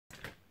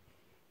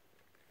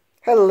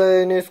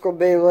Hello, New School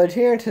Beyblade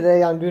here.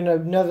 Today I'm doing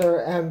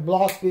another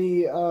Block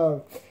B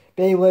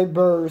Beyblade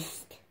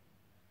Burst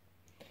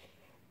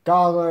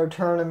Gala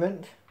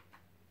tournament.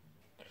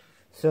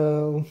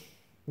 So,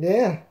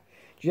 yeah.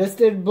 Just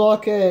did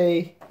Block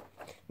A.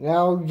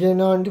 Now we're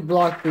getting on to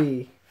Block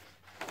B.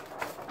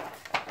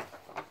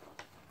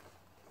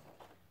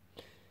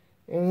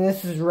 And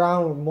this is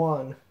round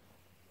 1.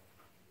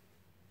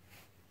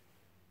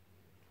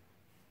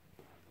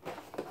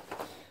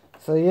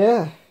 So,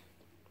 yeah.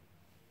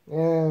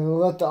 And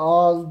let the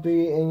odds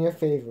be in your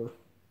favor.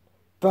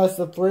 Best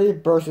of 3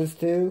 versus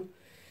 2.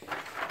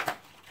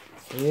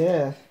 So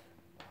yeah.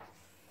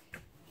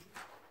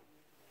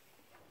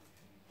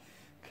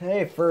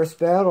 Okay, first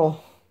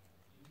battle.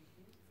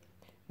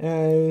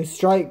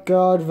 Strike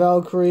God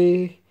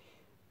Valkyrie,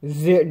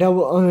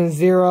 double on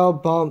zero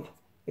bump,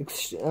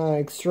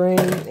 extreme,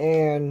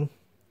 and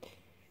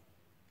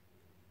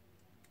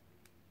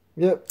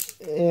yep,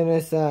 and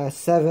it's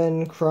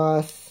 7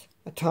 cross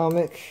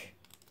atomic.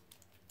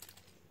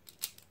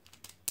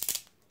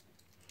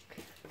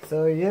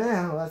 So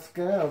yeah, let's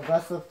go.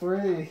 Best of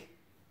 3.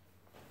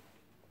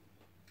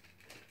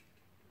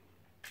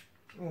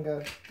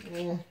 Okay.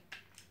 Yeah.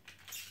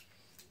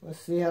 Let's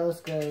see how this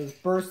goes.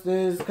 Burst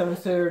is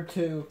considered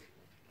 2.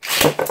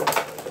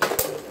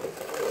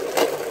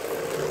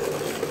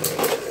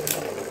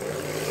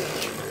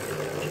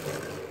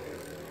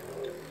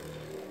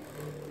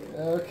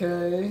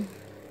 Okay.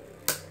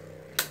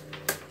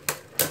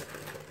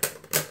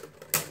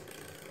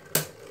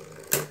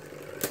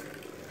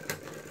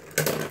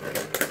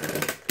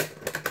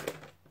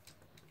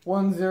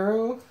 One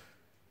zero.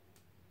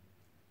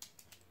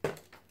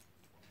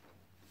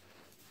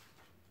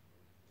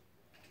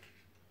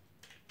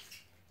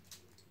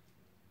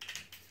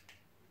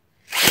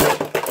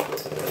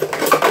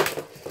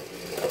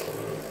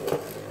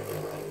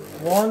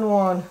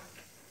 One.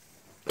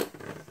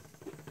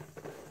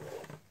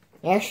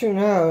 Actually,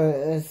 no,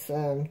 it's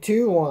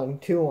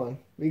 2-1,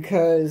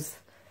 because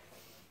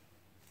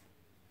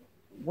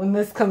when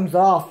this comes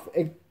off,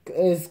 it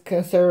is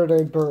considered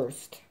a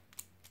burst.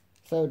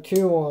 So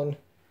 2-1.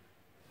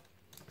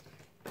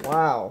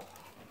 Wow.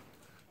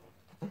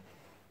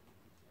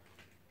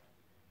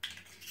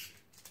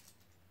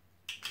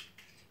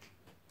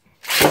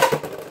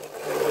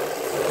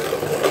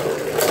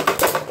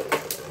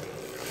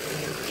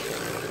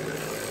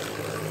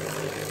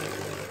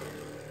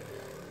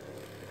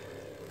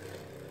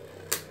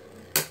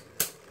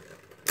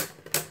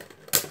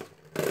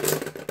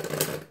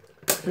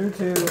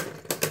 Two.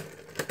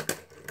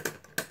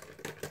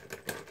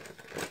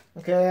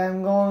 Okay,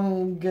 I'm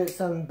going to get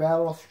some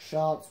battle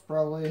shots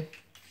probably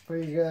for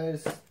you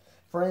guys.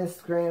 For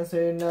Instagram, so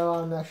you know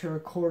I'm actually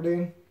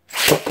recording.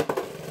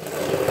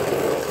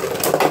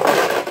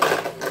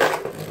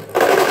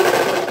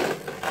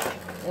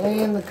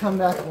 And the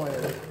comeback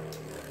win.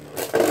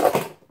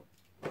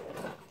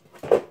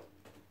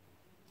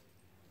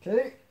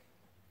 Okay.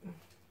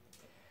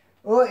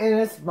 Oh, and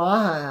it's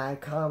my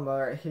combo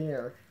right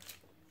here.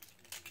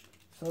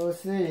 So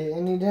let's see,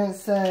 and he didn't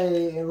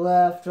say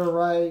left or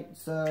right,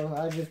 so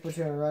I just put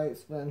you in right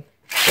spin.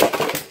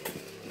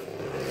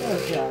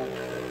 Okay.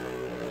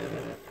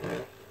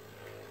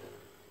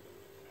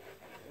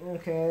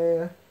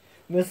 Okay,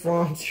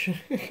 mislaunch.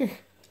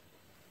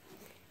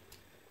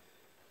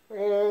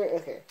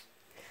 Okay.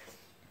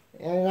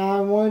 And I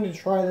wanted to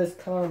try this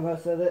combo,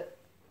 so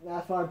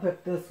that's why I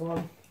picked this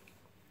one.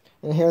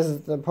 And here's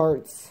the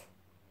parts.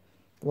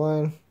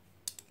 1.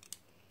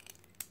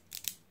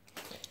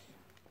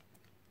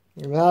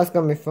 That's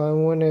gonna be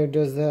fun when it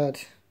does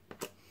that.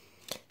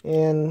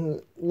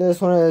 And this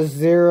one is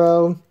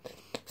 0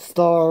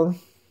 star.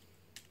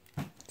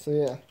 So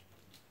yeah.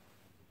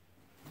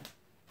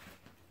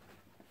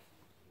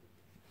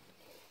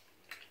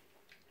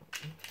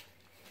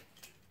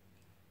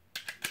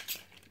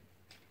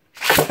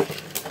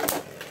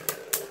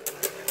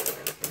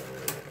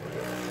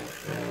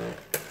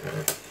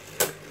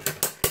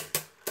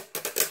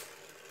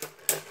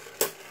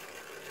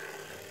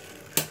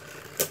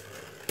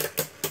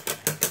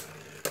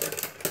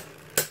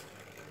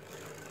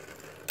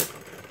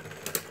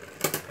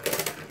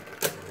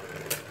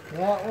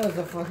 That was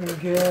a fucking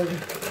good.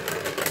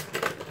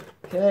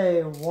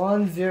 Okay,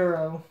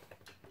 1-0.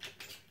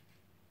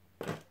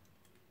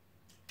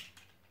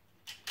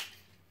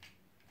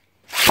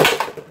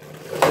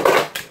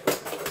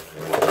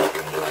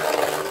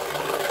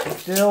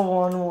 Still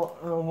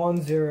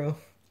 1-0.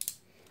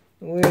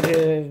 We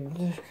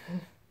did.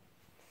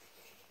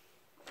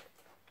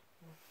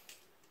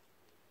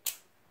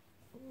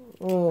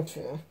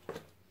 Okay.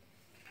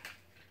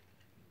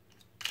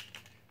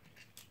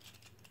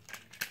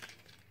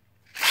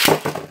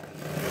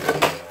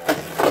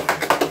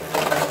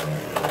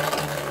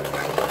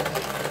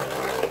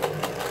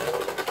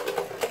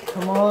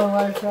 Come on,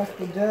 life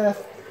after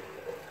death.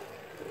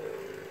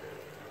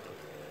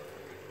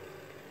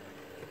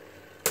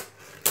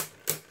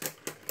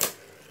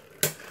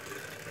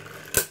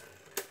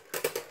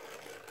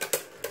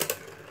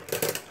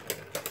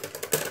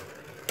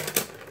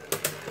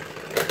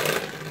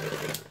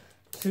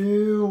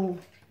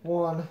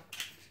 2-1.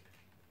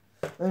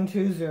 And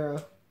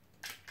 2-0.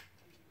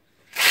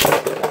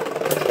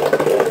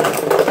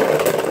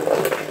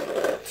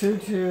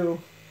 2-2.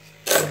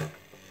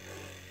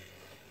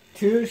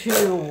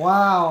 2-2.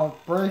 Wow.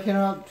 Breaking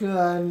up to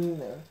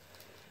a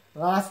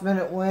last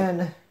minute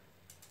win.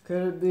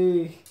 Could it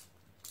be?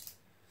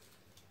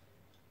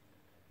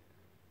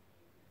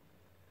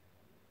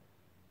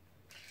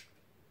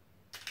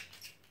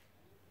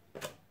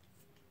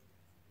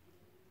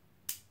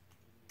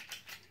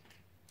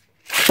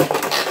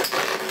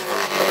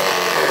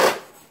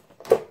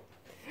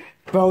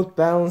 Both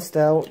bounced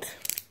out.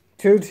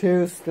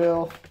 2-2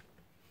 still.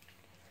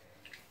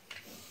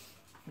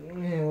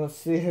 And let's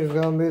see who's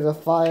gonna be the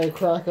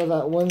firecracker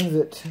that wins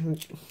it.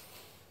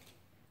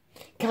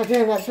 God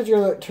damn, that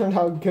picture turned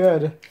out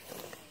good.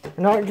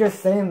 I'm not just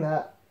saying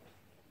that.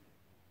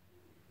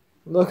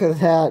 Look at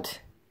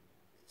that.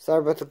 Sorry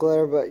about the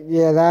glare, but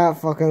yeah,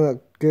 that fucking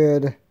looked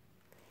good.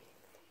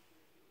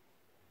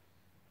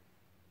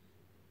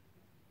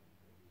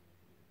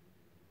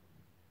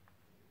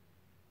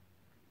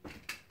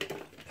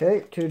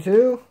 Okay,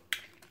 2-2.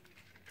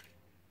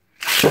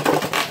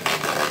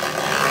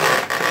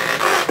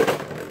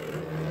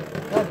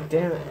 God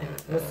damn it.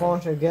 Let's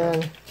launch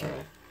again.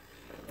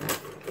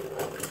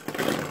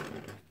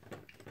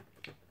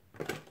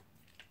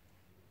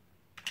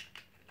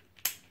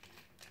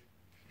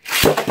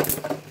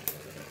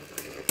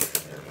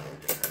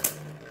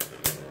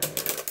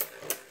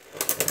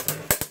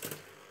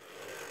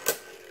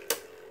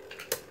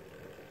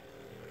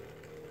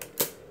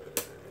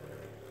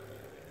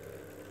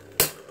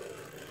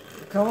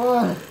 Come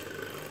on.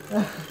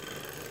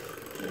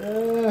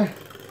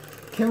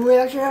 Can we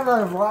actually have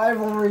a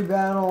rivalry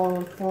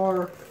battle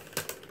for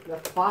the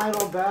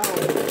final battle?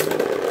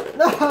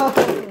 No!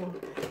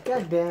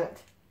 God damn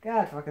it.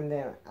 God fucking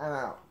damn it. I'm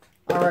out.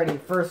 Alrighty,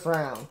 first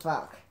round.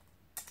 Fuck.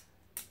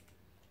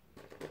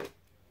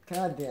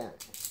 God damn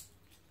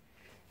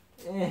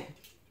it.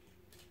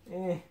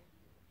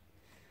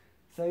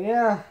 So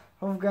yeah,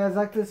 hope you guys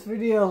like this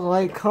video.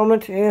 Like,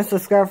 comment, and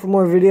subscribe for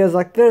more videos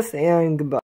like this, and goodbye.